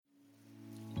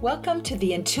Welcome to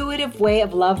the Intuitive Way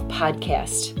of Love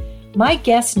podcast. My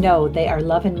guests know they are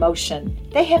love in motion.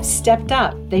 They have stepped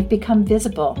up. They've become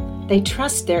visible. They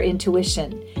trust their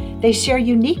intuition. They share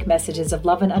unique messages of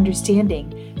love and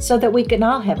understanding so that we can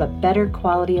all have a better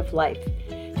quality of life.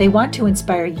 They want to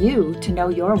inspire you to know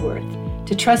your worth,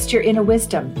 to trust your inner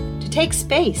wisdom, to take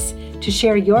space, to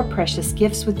share your precious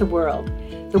gifts with the world.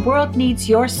 The world needs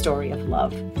your story of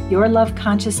love, your love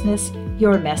consciousness,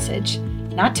 your message.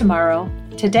 Not tomorrow,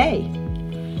 today.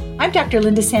 I'm Dr.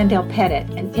 Linda Sandell Pettit,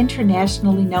 an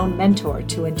internationally known mentor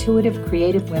to intuitive,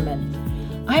 creative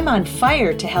women. I'm on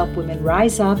fire to help women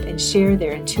rise up and share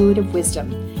their intuitive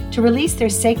wisdom, to release their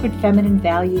sacred feminine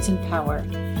values and power.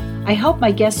 I hope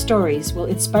my guest stories will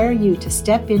inspire you to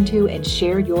step into and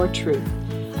share your truth.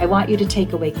 I want you to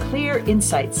take away clear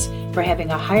insights for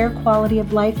having a higher quality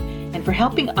of life and for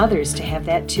helping others to have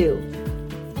that too.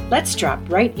 Let's drop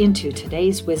right into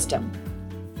today's wisdom.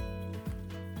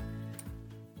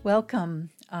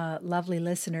 Welcome, lovely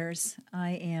listeners.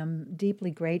 I am deeply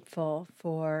grateful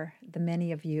for the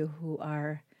many of you who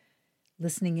are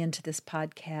listening into this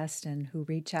podcast and who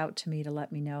reach out to me to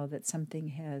let me know that something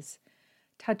has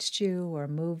touched you or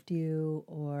moved you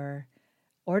or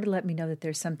to let me know that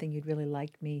there's something you'd really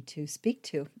like me to speak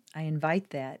to. I invite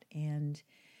that, and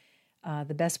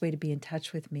the best way to be in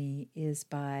touch with me is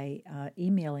by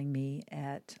emailing me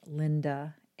at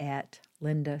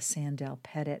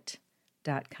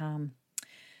linda@lindasandellpettit.com.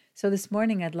 So this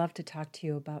morning I'd love to talk to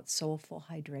you about soulful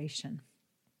hydration.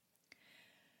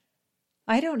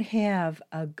 I don't have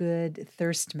a good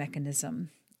thirst mechanism,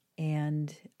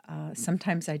 and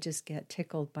sometimes I just get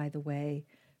tickled by the way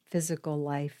physical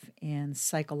life and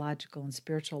psychological and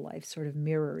spiritual life sort of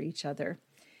mirror each other.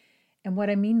 And what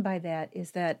I mean by that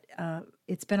is that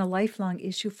it's been a lifelong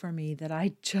issue for me that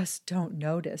I just don't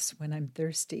notice when I'm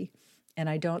thirsty. And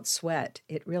I don't sweat.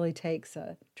 It really takes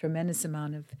a tremendous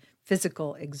amount of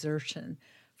physical exertion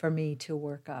for me to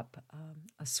work up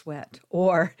a sweat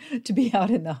or to be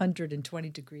out in the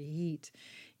 120-degree heat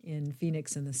in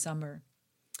Phoenix in the summer.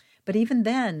 But even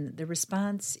then, the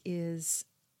response is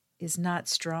not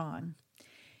strong.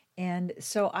 And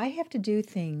so I have to do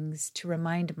things to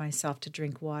remind myself to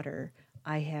drink water.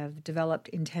 I have developed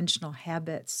intentional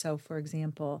habits. So, for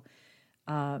example,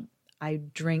 I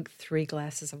drink 3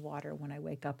 glasses of water when I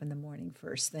wake up in the morning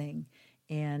first thing.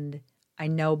 And I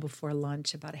know before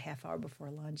lunch, about a half hour before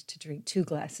lunch, to drink 2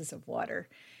 glasses of water.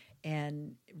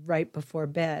 And right before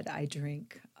bed, I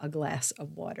drink a glass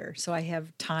of water. So I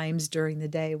have times during the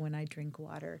day when I drink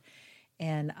water.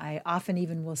 And I often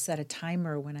even will set a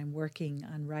timer when I'm working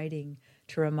on writing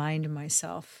to remind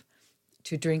myself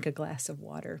to drink a glass of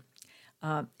water.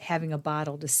 Having a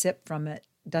bottle to sip from it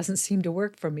doesn't seem to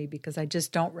work for me because I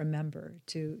just don't remember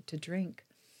to drink.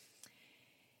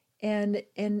 And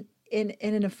in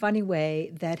a funny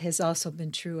way, that has also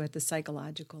been true at the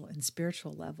psychological and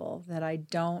spiritual level, that I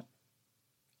don't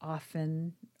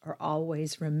often or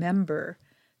always remember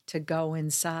to go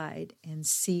inside and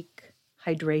seek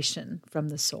hydration from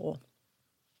the soul.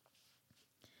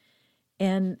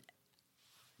 And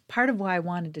part of why I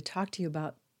wanted to talk to you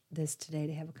about this today,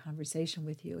 to have a conversation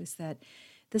with you, is that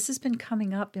this has been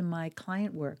coming up in my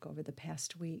client work over the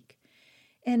past week.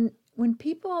 And when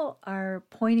people are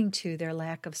pointing to their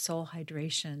lack of soul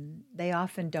hydration, they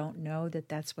often don't know that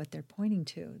that's what they're pointing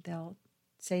to. They'll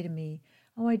say to me,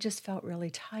 "Oh, I just felt really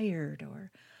tired,"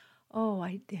 or "Oh,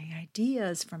 the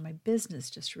ideas for my business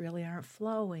just really aren't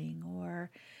flowing,"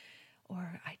 or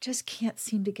 "I just can't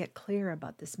seem to get clear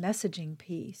about this messaging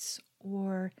piece,"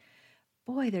 or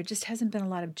 "Boy, there just hasn't been a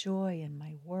lot of joy in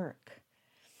my work."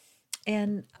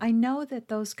 And I know that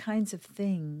those kinds of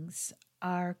things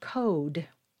are code.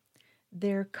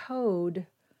 They're code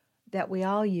that we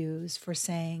all use for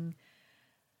saying,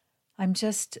 I'm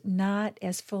just not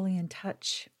as fully in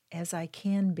touch as I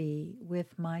can be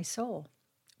with my soul,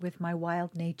 with my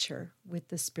wild nature, with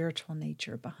the spiritual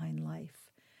nature behind life.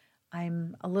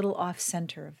 I'm a little off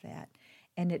center of that,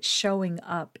 and it's showing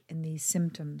up in these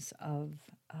symptoms of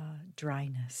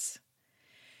dryness.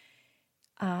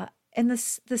 And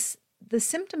the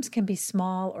symptoms can be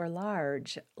small or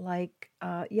large. Like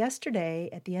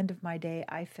yesterday, at the end of my day,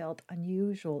 I felt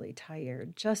unusually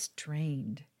tired, just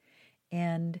drained.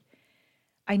 And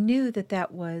I knew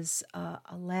that was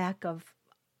a lack of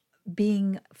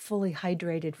being fully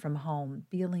hydrated from home,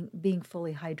 being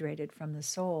fully hydrated from the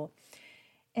soul.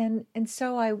 And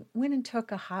so I went and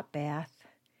took a hot bath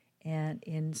and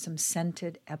in some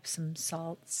scented Epsom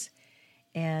salts.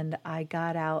 And I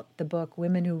got out the book,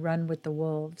 Women Who Run with the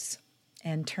Wolves,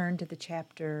 and turned to the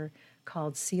chapter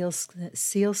called Sealskin,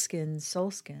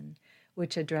 Soulskin,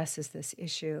 which addresses this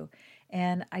issue.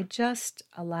 And I just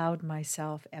allowed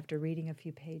myself, after reading a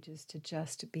few pages, to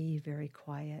just be very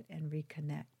quiet and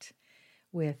reconnect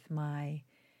with my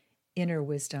inner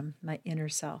wisdom, my inner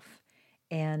self.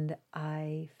 And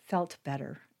I felt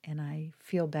better, and I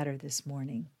feel better this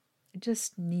morning. I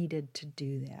just needed to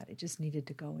do that. I just needed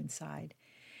to go inside.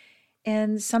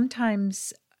 And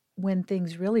sometimes when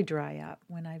things really dry up,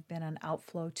 when I've been on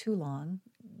outflow too long,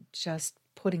 just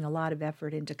putting a lot of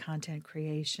effort into content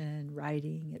creation,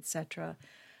 writing, etc.,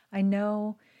 I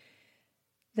know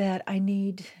that I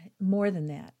need more than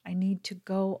that. I need to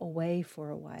go away for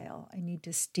a while. I need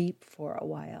to steep for a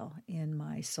while in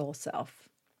my soul self.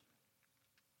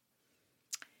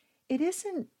 It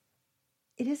isn't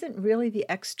really the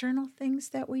external things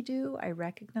that we do. I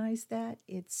recognize that.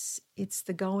 It's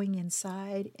the going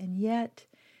inside, and yet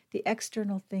the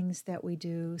external things that we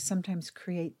do sometimes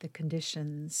create the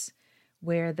conditions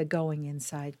where the going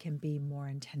inside can be more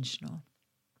intentional.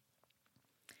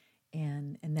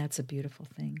 And that's a beautiful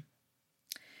thing.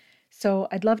 So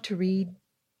I'd love to read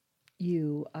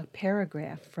you a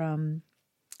paragraph from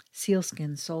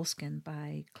Sealskin, Soulskin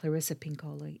by Clarissa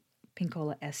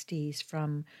Pinkola Estes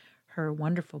from her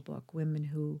wonderful book, Women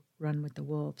Who Run with the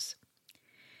Wolves.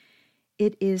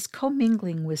 It is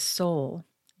commingling with soul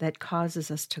that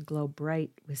causes us to glow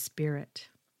bright with spirit.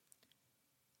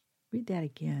 Read that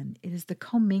again. It is the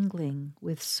commingling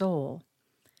with soul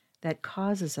that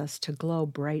causes us to glow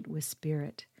bright with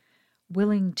spirit,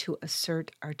 willing to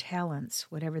assert our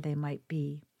talents, whatever they might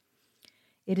be.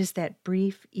 It is that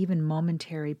brief, even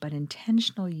momentary, but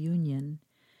intentional union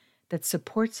that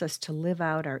supports us to live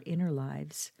out our inner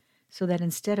lives, so that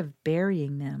instead of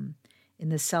burying them in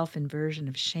the self-inversion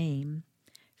of shame,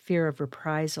 fear of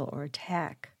reprisal or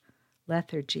attack,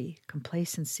 lethargy,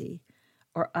 complacency,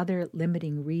 or other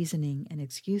limiting reasoning and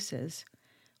excuses,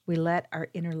 we let our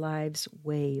inner lives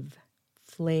wave,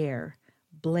 flare,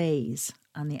 blaze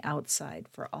on the outside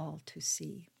for all to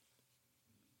see.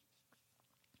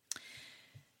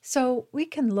 So we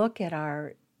can look at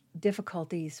our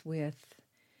difficulties with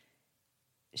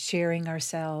sharing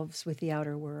ourselves with the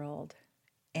outer world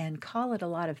and call it a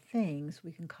lot of things.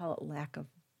 We can call it lack of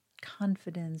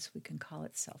confidence. We can call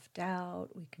it self-doubt.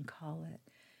 We can call it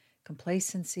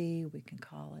complacency. We can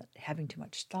call it having too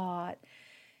much thought.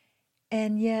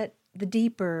 And yet the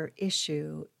deeper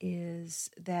issue is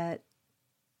that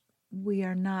we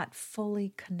are not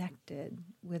fully connected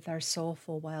with our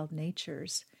soulful wild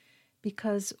natures,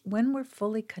 because when we're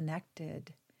fully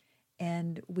connected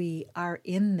and we are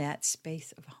in that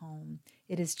space of home,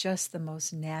 it is just the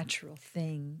most natural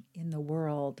thing in the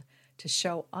world to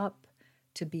show up,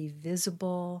 to be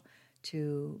visible,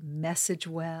 to message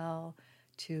well,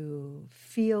 to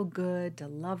feel good, to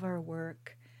love our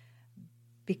work,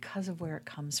 because of where it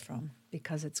comes from,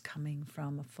 because it's coming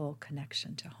from a full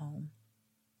connection to home.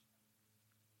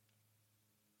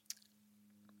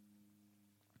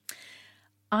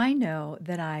 I know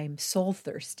that I'm soul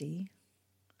thirsty.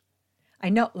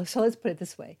 So let's put it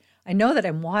this way. I know that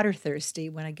I'm water thirsty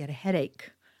when I get a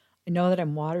headache. I know that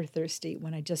I'm water thirsty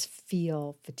when I just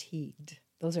feel fatigued.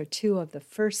 Those are two of the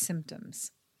first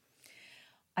symptoms.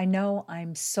 I know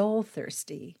I'm soul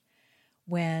thirsty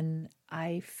when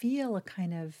I feel a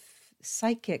kind of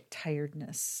psychic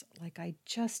tiredness, like I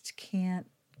just can't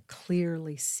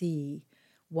clearly see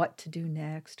what to do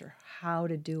next or how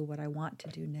to do what I want to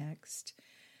do next.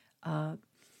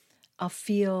 I'll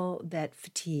feel that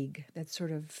fatigue, that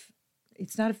sort of,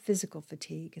 it's not a physical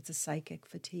fatigue, it's a psychic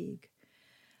fatigue.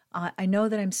 I know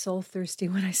that I'm soul thirsty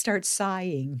when I start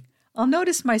sighing. I'll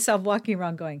notice myself walking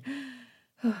around going,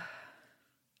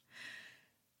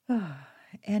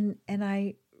 and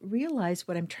I realize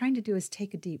what I'm trying to do is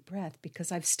take a deep breath,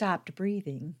 because I've stopped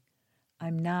breathing.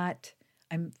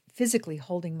 I'm physically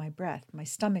holding my breath. My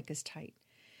stomach is tight.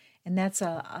 And that's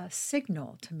a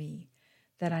signal to me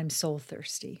that I'm soul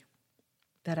thirsty,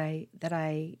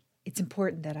 it's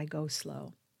important that I go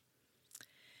slow.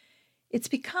 It's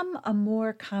become a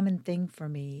more common thing for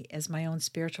me as my own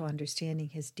spiritual understanding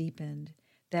has deepened,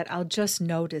 that I'll just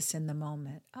notice in the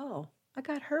moment, oh, I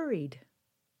got hurried.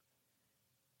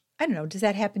 I don't know, does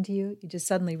that happen to you? You just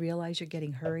suddenly realize you're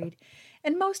getting hurried?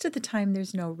 And most of the time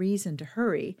there's no reason to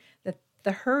hurry. That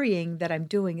the hurrying that I'm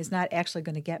doing is not actually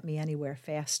going to get me anywhere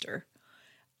faster.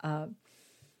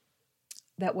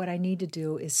 That what I need to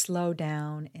do is slow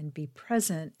down and be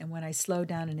present. And when I slow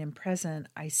down and am present,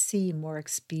 I see more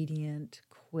expedient,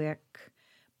 quick,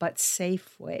 but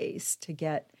safe ways to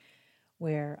get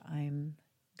where I'm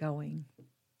going.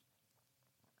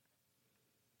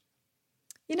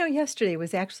 You know, yesterday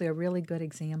was actually a really good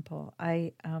example.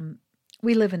 I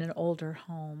we live in an older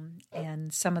home,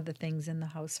 and some of the things in the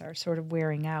house are sort of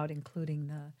wearing out, including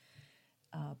the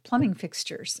plumbing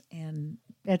fixtures. And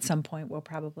at some point, we'll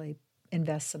probably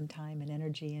invest some time and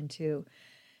energy into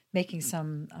making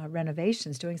some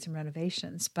renovations, doing some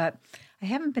renovations. But I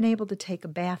haven't been able to take a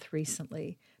bath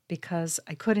recently because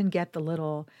I couldn't get the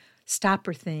little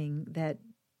stopper thing that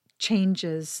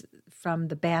changes from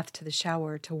the bath to the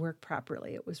shower to work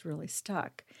properly. It was really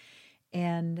stuck.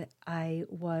 And I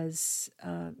was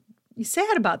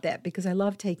sad about that because I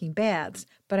love taking baths,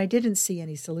 but I didn't see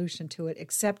any solution to it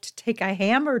except to take a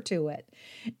hammer to it.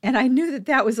 And I knew that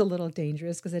that was a little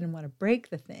dangerous because I didn't want to break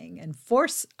the thing and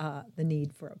force the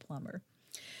need for a plumber.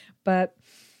 But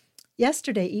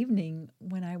yesterday evening,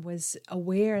 when I was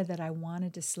aware that I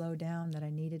wanted to slow down, that I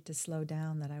needed to slow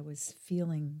down, that I was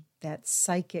feeling that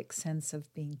psychic sense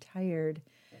of being tired,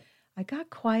 I got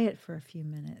quiet for a few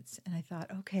minutes and I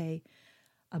thought, okay,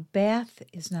 a bath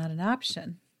is not an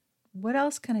option. What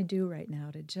else can I do right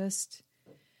now to just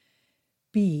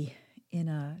be in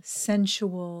a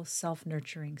sensual,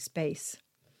 self-nurturing space?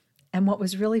 And what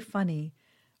was really funny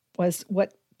was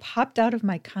what popped out of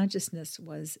my consciousness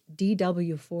was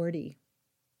DW40.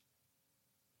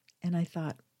 And I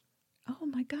thought, oh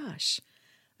my gosh,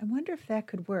 I wonder if that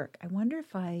could work. I wonder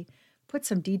if I put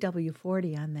some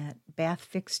DW40 on that bath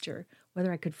fixture,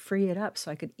 whether I could free it up so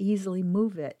I could easily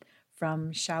move it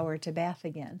from shower to bath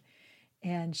again.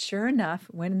 And sure enough,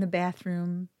 went in the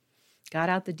bathroom, got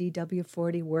out the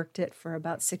DW40, worked it for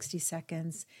about 60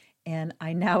 seconds, and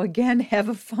I now again have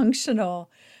a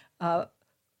functional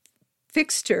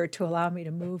fixture to allow me to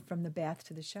move from the bath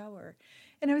to the shower.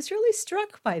 And I was really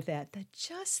struck by that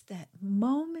just that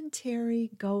momentary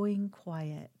going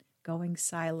quiet, going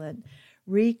silent,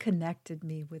 reconnected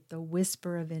me with the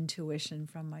whisper of intuition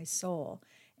from my soul,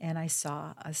 and I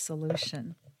saw a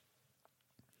solution.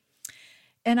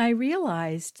 And I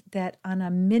realized that on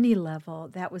a mini level,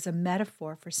 that was a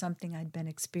metaphor for something I'd been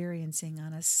experiencing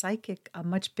on a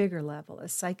much bigger level, a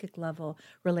psychic level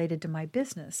related to my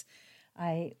business.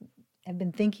 I have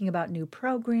been thinking about new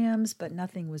programs, but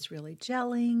nothing was really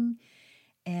gelling.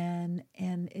 And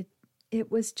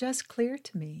it was just clear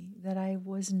to me that I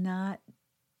was not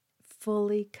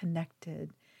fully connected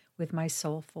with my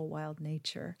soulful wild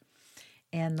nature.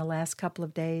 And the last couple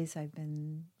of days, I've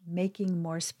been making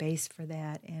more space for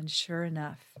that. And sure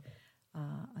enough,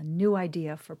 a new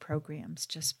idea for programs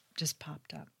just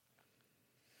popped up.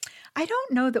 I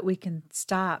don't know that we can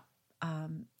stop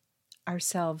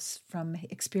ourselves from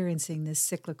experiencing this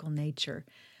cyclical nature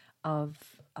of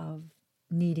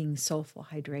needing soulful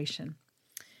hydration.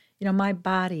 You know, my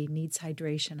body needs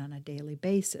hydration on a daily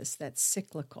basis. That's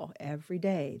cyclical. Every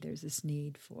day there's this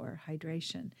need for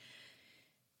hydration.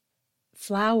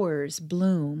 Flowers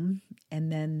bloom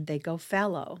and then they go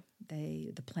fallow.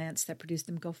 The plants that produce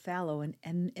them go fallow.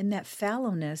 And in that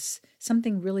fallowness,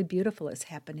 something really beautiful is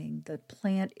happening. The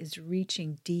plant is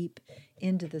reaching deep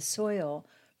into the soil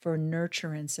for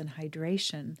nurturance and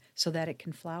hydration so that it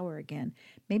can flower again.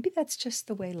 Maybe that's just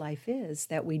the way life is,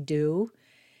 that we do,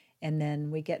 and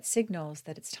then we get signals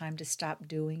that it's time to stop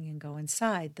doing and go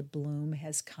inside. The bloom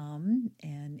has come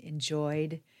and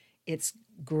enjoyed its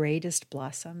greatest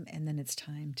blossom, and then it's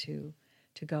time to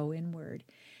go inward.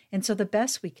 And so the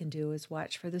best we can do is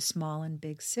watch for the small and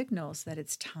big signals that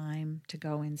it's time to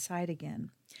go inside again.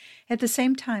 At the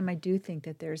same time, I do think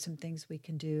that there are some things we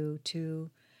can do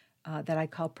to that I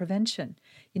call prevention.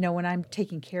 You know, when I'm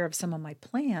taking care of some of my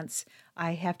plants,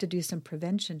 I have to do some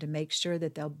prevention to make sure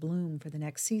that they'll bloom for the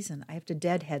next season. I have to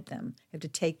deadhead them. I have to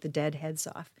take the dead heads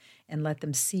off and let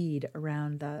them seed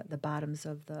around the bottoms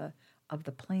of the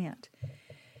plant.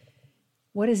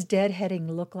 What does deadheading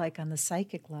look like on the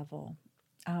psychic level?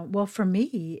 Well, for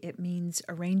me, it means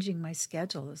arranging my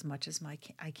schedule as much as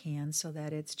I can so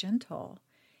that it's gentle.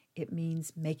 It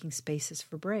means making spaces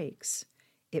for breaks.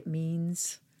 It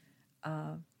means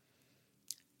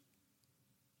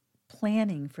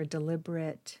planning for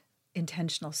deliberate,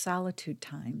 intentional solitude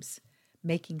times,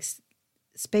 making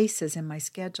spaces in my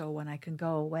schedule when I can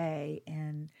go away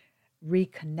and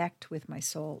reconnect with my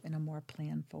soul in a more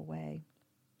planful way.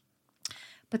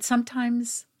 But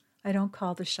sometimes I don't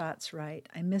call the shots right.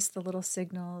 I miss the little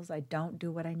signals. I don't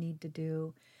do what I need to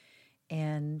do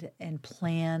and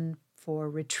plan for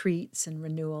retreats and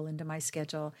renewal into my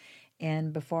schedule.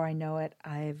 And before I know it,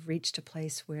 I've reached a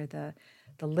place where the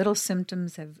little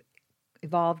symptoms have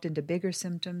evolved into bigger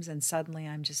symptoms, and suddenly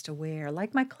I'm just aware,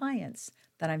 like my clients,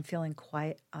 that I'm feeling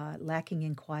quiet, lacking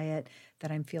in quiet,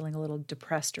 that I'm feeling a little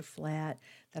depressed or flat,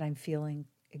 that I'm feeling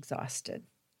exhausted.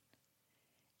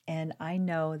 And I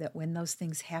know that when those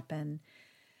things happen,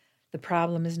 The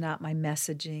problem is not my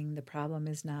messaging. The problem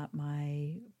is not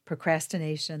my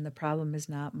procrastination. The problem is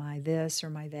not my this or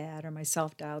my that or my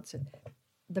self-doubts.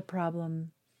 The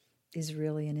problem is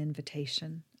really an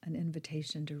invitation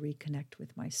to reconnect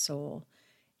with my soul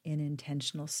in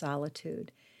intentional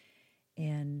solitude.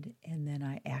 And then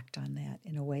I act on that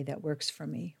in a way that works for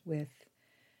me, with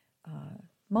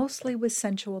mostly with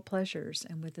sensual pleasures,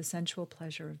 and with the sensual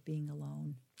pleasure of being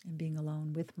alone, and being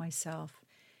alone with myself,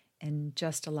 and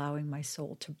just allowing my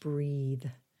soul to breathe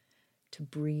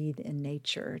in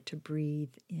nature, to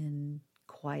breathe in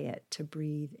quiet, to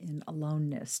breathe in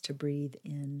aloneness, to breathe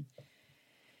in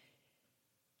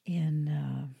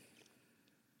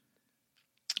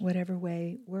whatever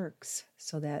way works,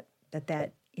 so that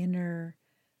inner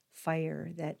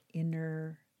fire, that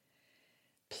inner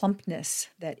plumpness,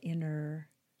 that inner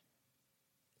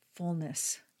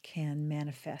fullness can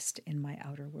manifest in my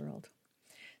outer world.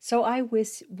 So I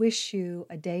wish you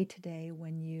a day today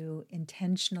when you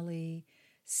intentionally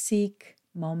seek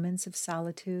moments of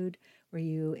solitude, where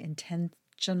you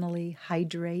intentionally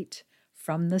hydrate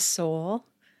from the soul.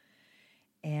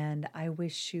 And I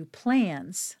wish you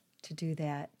plans to do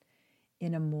that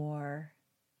in a more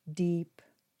deep,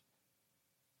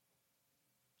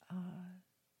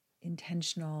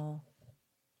 intentional,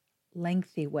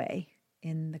 lengthy way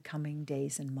in the coming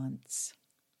days and months.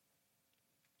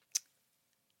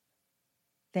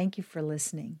 Thank you for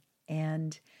listening,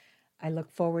 and I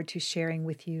look forward to sharing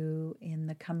with you in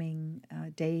the coming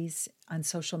days on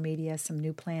social media some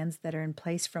new plans that are in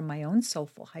place from my own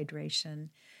Soulful Hydration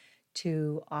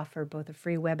to offer both a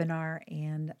free webinar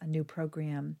and a new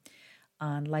program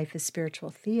on Life as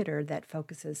Spiritual Theater that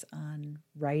focuses on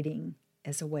writing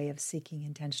as a way of seeking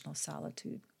intentional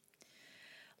solitude.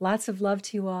 Lots of love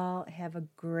to you all. Have a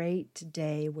great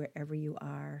day wherever you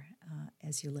are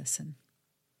as you listen.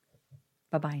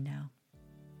 Bye-bye now.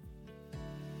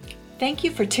 Thank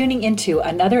you for tuning into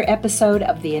another episode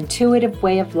of the Intuitive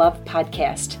Way of Love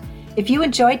podcast. If you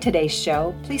enjoyed today's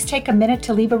show, please take a minute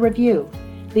to leave a review.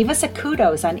 Leave us a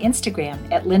kudos on Instagram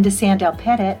at Linda Sandell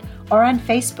Pettit, or on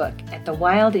Facebook at The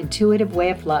Wild Intuitive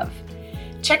Way of Love.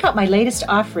 Check out my latest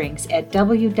offerings at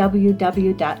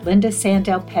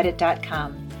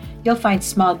www.lindasandellpettit.com. You'll find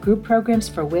small group programs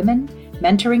for women,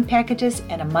 mentoring packages,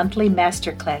 and a monthly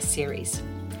masterclass series.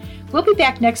 We'll be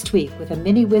back next week with a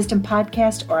mini wisdom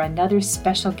podcast or another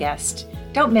special guest.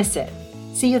 Don't miss it.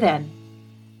 See you then.